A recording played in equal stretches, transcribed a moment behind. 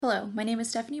Hello, my name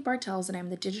is Stephanie Bartels and I'm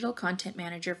the Digital Content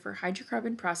Manager for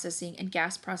Hydrocarbon Processing and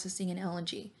Gas Processing in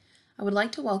LNG. I would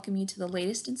like to welcome you to the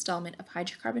latest installment of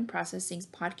Hydrocarbon Processing's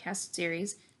podcast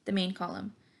series, The Main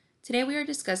Column. Today we are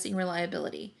discussing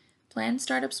reliability. Plan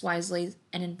startups wisely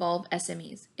and involve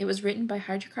SMEs. It was written by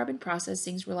Hydrocarbon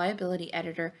Processing's reliability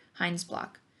editor, Heinz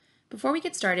Bloch. Before we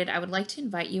get started, I would like to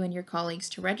invite you and your colleagues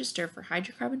to register for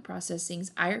Hydrocarbon Processing's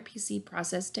IRPC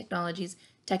Process Technologies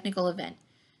technical event.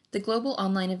 The global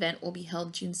online event will be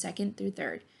held June 2nd through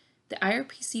 3rd. The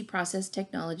IRPC Process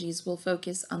Technologies will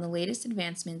focus on the latest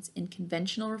advancements in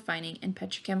conventional refining and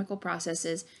petrochemical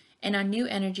processes and on new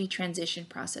energy transition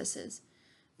processes.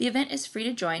 The event is free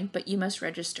to join, but you must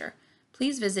register.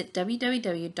 Please visit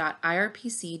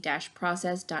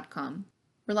www.irpc-process.com.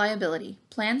 Reliability.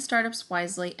 Plan startups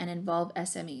wisely and involve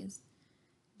SMEs.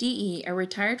 DE, a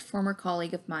retired former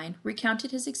colleague of mine,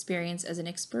 recounted his experience as an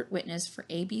expert witness for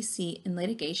ABC in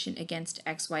litigation against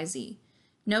XYZ.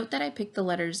 Note that I picked the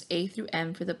letters A through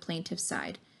M for the plaintiff's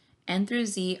side. N through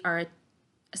Z are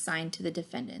assigned to the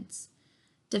defendants.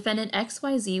 Defendant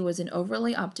XYZ was an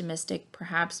overly optimistic,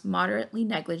 perhaps moderately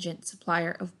negligent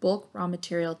supplier of bulk raw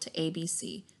material to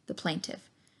ABC, the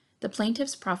plaintiff. The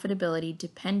plaintiff's profitability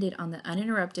depended on the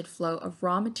uninterrupted flow of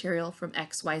raw material from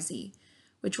XYZ,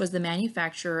 which was the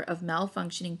manufacturer of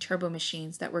malfunctioning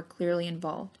turbomachines that were clearly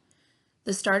involved.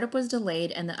 The startup was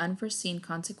delayed and the unforeseen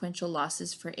consequential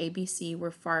losses for ABC were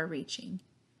far-reaching.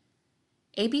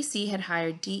 ABC had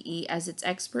hired DE as its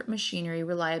expert machinery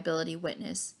reliability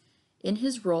witness. In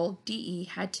his role, DE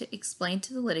had to explain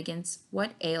to the litigants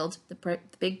what ailed the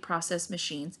big process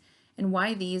machines and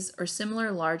why these or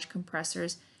similar large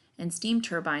compressors and steam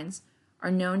turbines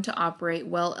are known to operate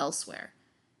well elsewhere.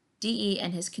 DE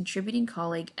and his contributing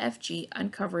colleague FG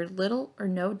uncovered little or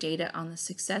no data on the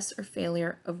success or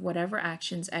failure of whatever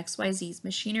actions XYZ's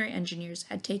machinery engineers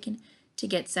had taken to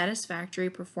get satisfactory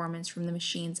performance from the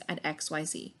machines at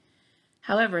XYZ.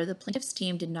 However, the plaintiff's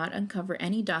team did not uncover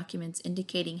any documents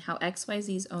indicating how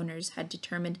XYZ's owners had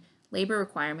determined labor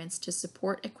requirements to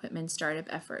support equipment startup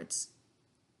efforts.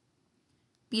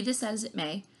 Be this as it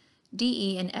may,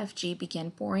 DE and FG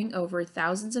began poring over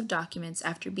thousands of documents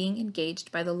after being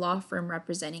engaged by the law firm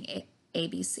representing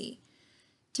ABC.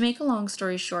 To make a long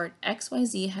story short,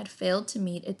 XYZ had failed to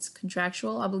meet its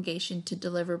contractual obligation to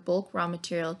deliver bulk raw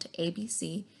material to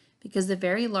ABC because the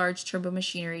very large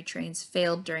turbomachinery trains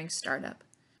failed during startup.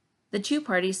 The two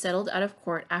parties settled out of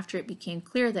court after it became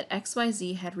clear that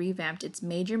XYZ had revamped its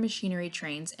major machinery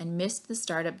trains and missed the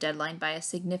startup deadline by a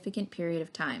significant period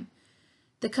of time.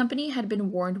 The company had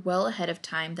been warned well ahead of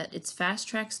time that its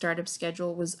fast-track startup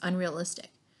schedule was unrealistic.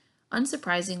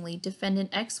 Unsurprisingly,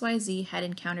 defendant XYZ had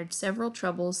encountered several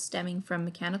troubles stemming from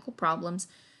mechanical problems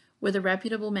with a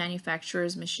reputable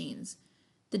manufacturer's machines.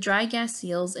 The dry gas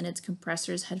seals in its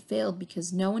compressors had failed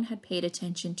because no one had paid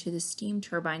attention to the steam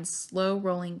turbine's slow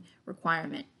rolling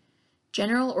requirement.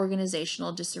 General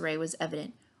organizational disarray was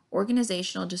evident.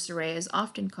 Organizational disarray is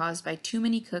often caused by too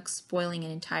many cooks spoiling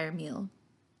an entire meal.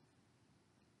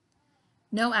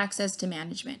 No access to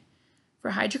management.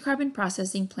 For hydrocarbon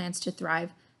processing plants to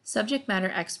thrive, subject matter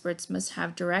experts must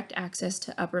have direct access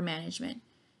to upper management.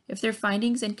 If their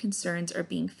findings and concerns are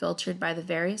being filtered by the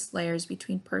various layers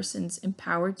between persons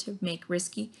empowered to make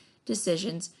risky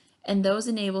decisions and those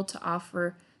enabled to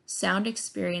offer sound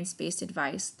experience-based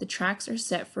advice, the tracks are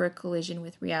set for a collision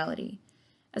with reality.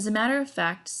 As a matter of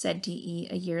fact, said DE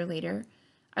a year later,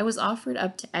 I was offered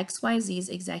up to XYZ's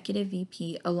executive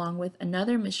VP along with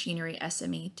another machinery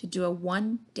SME to do a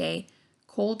one-day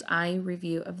cold eye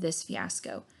review of this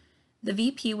fiasco. The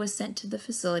VP was sent to the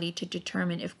facility to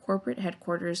determine if corporate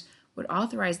headquarters would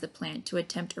authorize the plant to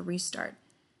attempt a restart.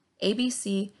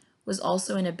 ABC was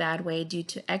also in a bad way due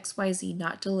to XYZ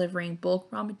not delivering bulk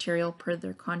raw material per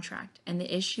their contract, and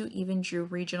the issue even drew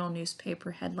regional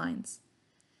newspaper headlines.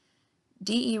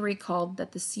 DE recalled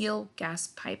that the seal gas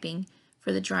piping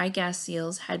for the dry gas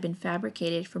seals had been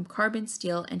fabricated from carbon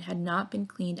steel and had not been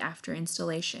cleaned after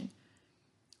installation.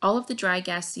 All of the dry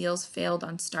gas seals failed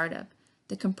on startup.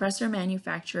 The compressor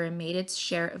manufacturer made its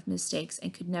share of mistakes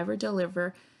and could never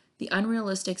deliver the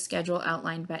unrealistic schedule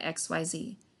outlined by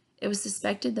XYZ. It was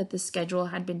suspected that the schedule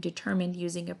had been determined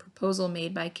using a proposal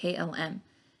made by KLM,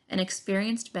 an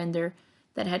experienced vendor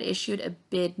that had issued a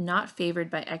bid not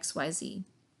favored by XYZ.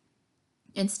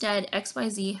 Instead,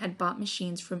 XYZ had bought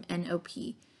machines from NOP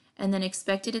and then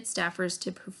expected its staffers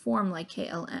to perform like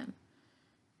KLM.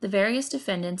 The various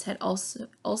defendants had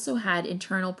also had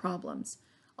internal problems.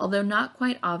 Although not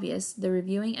quite obvious, the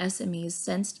reviewing SMEs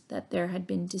sensed that there had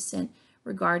been dissent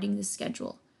regarding the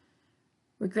schedule.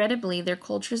 Regrettably, their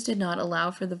cultures did not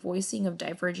allow for the voicing of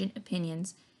divergent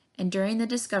opinions, and during the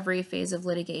discovery phase of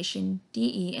litigation,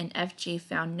 DE and FG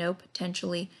found no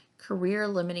potentially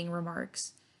career-limiting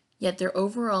remarks. Yet their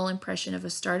overall impression of a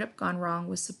startup gone wrong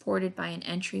was supported by an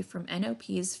entry from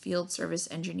NOP's field service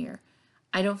engineer.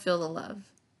 I don't feel the love.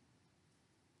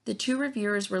 The two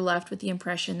reviewers were left with the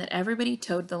impression that everybody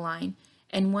towed the line,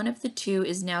 and one of the two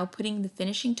is now putting the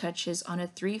finishing touches on a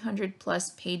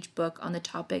 300-plus page book on the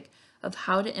topic of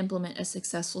how to implement a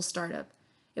successful startup.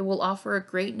 It will offer a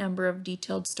great number of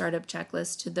detailed startup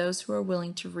checklists to those who are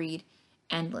willing to read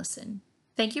and listen.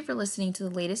 Thank you for listening to the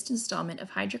latest installment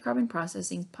of Hydrocarbon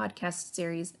Processing's podcast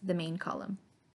series, The Main Column.